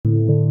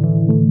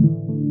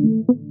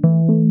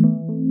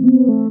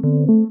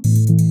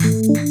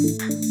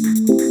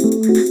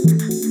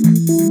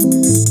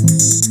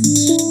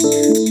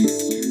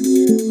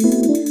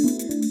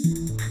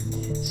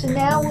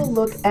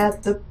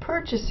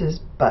purchases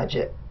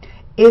budget.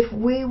 If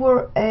we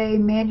were a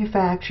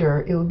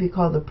manufacturer, it would be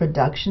called the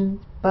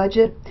production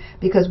budget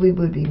because we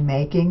would be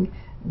making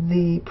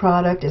the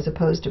product as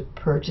opposed to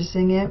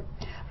purchasing it.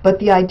 But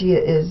the idea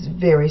is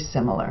very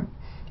similar.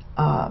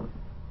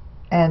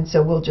 And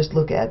so we'll just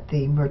look at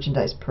the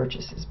merchandise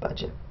purchases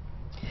budget.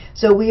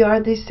 So we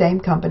are the same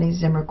company,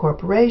 Zimmer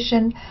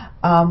Corporation.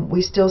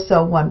 We still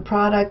sell one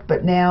product,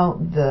 but now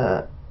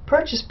the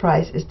purchase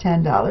price is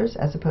 $10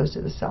 as opposed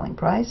to the selling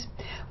price.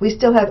 We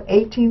still have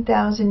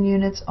 18,000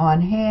 units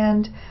on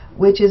hand,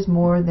 which is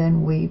more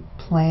than we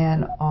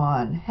plan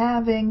on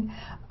having,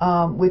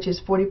 which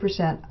is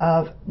 40%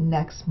 of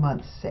next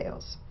month's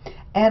sales.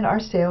 And our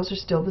sales are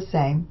still the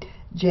same.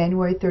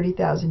 January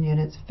 30,000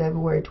 units,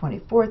 February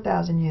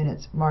 24,000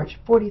 units, March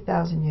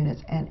 40,000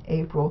 units, and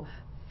April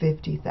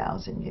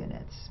 50,000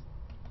 units.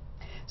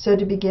 So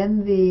to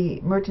begin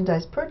the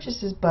merchandise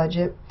purchases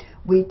budget,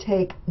 we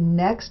take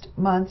next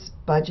month's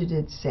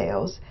budgeted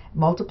sales,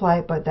 multiply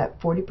it by that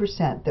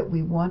 40% that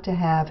we want to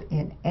have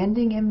in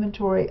ending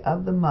inventory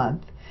of the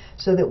month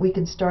so that we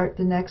can start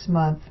the next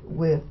month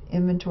with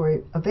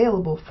inventory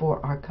available for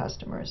our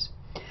customers.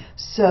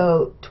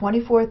 So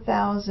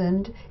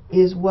 24,000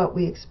 is what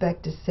we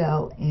expect to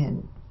sell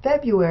in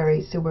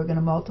February, so we're going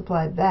to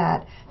multiply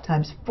that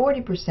times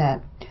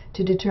 40%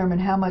 to determine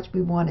how much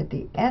we want at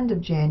the end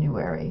of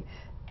January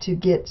to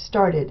get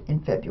started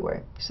in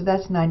February. So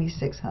that's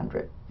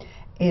 9,600.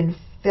 In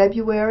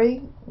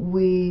February,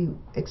 we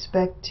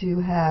expect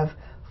to have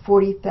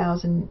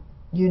 40,000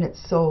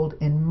 units sold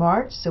in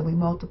March, so we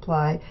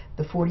multiply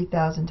the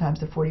 40,000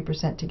 times the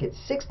 40% to get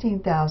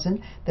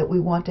 16,000 that we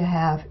want to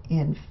have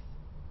in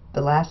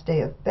the last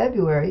day of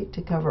February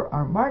to cover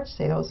our March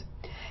sales.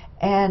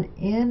 And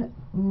in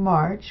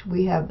March,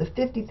 we have the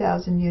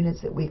 50,000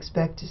 units that we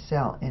expect to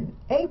sell in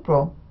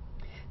April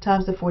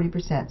times the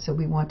 40%, so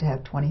we want to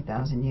have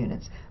 20,000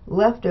 units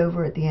left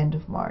over at the end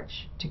of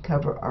March to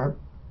cover our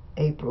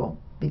April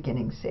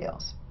beginning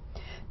sales.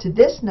 To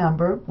this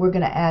number, we're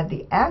going to add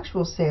the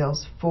actual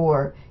sales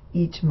for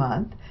each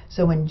month.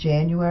 So in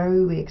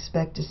January, we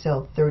expect to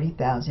sell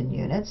 30,000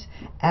 units.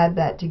 Add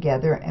that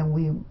together, and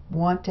we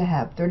want to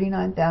have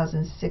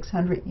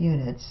 39,600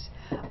 units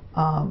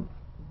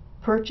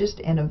purchased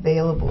and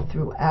available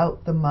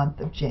throughout the month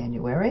of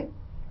January.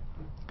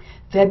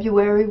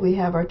 February, we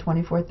have our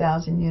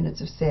 24,000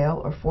 units of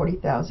sale, or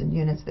 40,000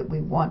 units that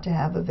we want to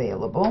have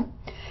available.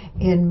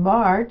 In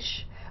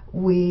March,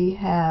 we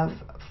have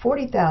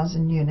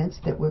 40,000 units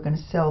that we're going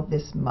to sell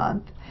this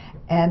month,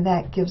 and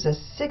that gives us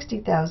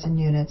 60,000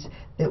 units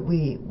that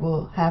we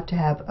will have to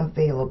have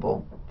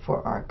available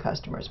for our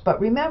customers. But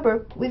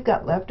remember, we've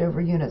got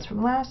leftover units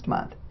from last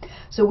month,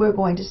 so we're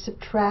going to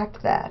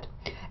subtract that.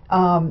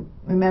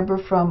 Remember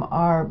from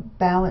our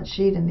balance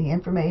sheet and the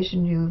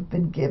information you've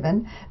been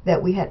given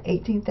that we had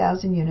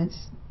 18,000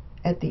 units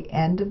at the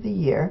end of the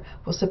year.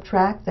 We'll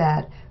subtract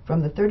that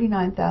from the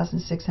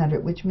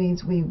 39,600, which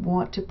means we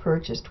want to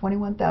purchase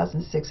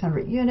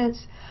 21,600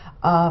 units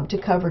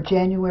to cover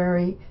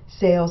January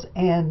sales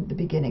and the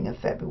beginning of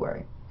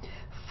February.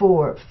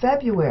 For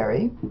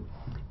February,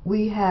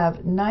 we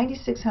have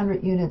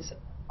 9,600 units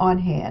on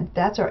hand.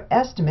 That's our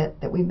estimate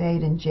that we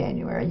made in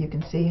January. You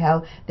can see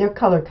how they're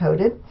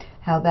color-coded,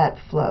 how that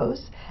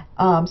flows.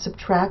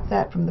 Subtract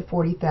that from the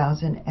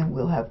 40,000 and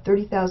we'll have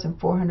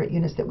 30,400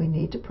 units that we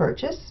need to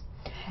purchase.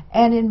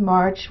 And in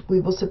March, we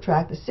will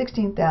subtract the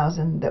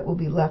 16,000 that will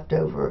be left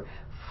over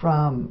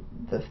from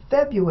the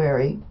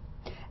February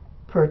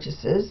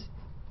purchases,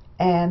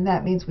 and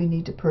that means we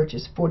need to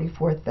purchase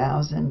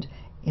 44,000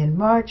 in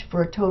March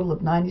for a total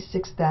of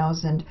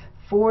 96,000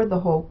 for the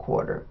whole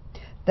quarter.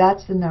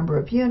 That's the number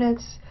of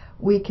units.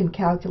 We can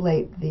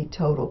calculate the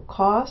total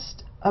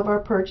cost of our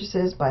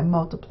purchases by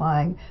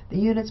multiplying the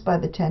units by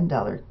the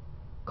 $10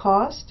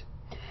 cost,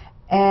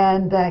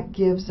 and that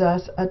gives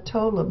us a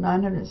total of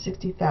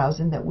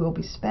 960,000 that we'll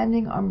be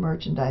spending on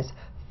merchandise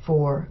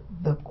for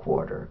the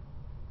quarter.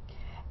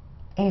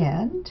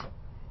 And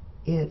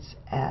it's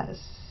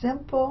as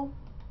simple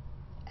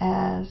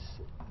as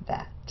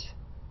that.